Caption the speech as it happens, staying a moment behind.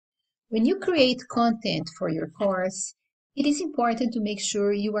When you create content for your course, it is important to make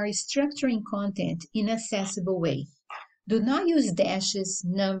sure you are structuring content in an accessible way. Do not use dashes,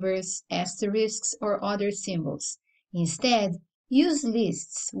 numbers, asterisks, or other symbols. Instead, use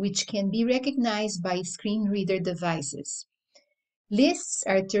lists which can be recognized by screen reader devices. Lists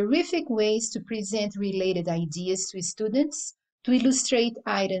are terrific ways to present related ideas to students, to illustrate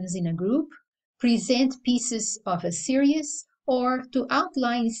items in a group, present pieces of a series, or to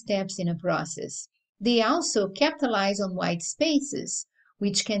outline steps in a process. They also capitalize on white spaces,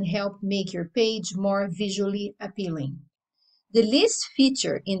 which can help make your page more visually appealing. The list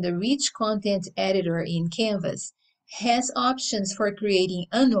feature in the Rich Content Editor in Canvas has options for creating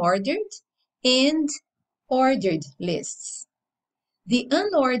unordered and ordered lists. The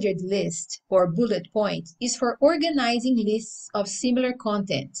unordered list, or bullet point, is for organizing lists of similar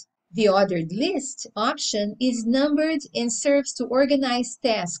content. The ordered list option is numbered and serves to organize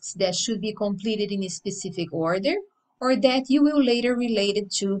tasks that should be completed in a specific order or that you will later relate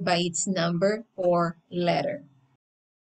it to by its number or letter.